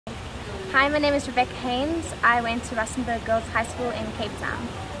Hi, my name is Haines. I went to Rustenburg Girls High School in Cape Town.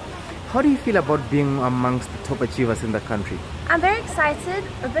 How do you feel about being amongst the top achievers in the country? I'm very excited,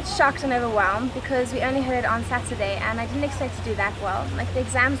 a bit shocked and overwhelmed because we only had it on Saturday and I didn't expect to do that well. Like, the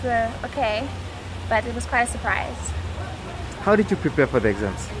exams were okay, but it was quite a surprise. How did you prepare for the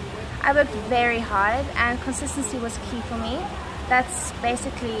exams? I worked very hard and consistency was key for me. That's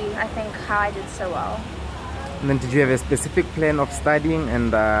basically, I think, how I did so well. And then did you have a specific plan of studying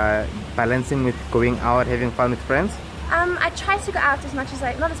and balancing with going out, having fun with friends? I tried to go out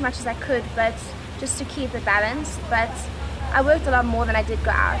not as much as I could, but just to keep it balanced. But I worked a lot more than I did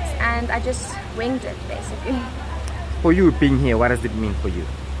go out, and I just winged it basically. For you being here, what does it mean for you?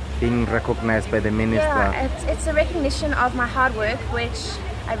 Being recognized by the minister? Yeah, it's a recognition of my hard work, which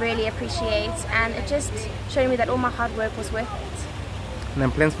I really appreciate, and it just showed me that all my hard work was worth it. And then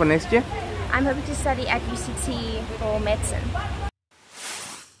plans for next year? I'm hoping to study at UCT for medicine.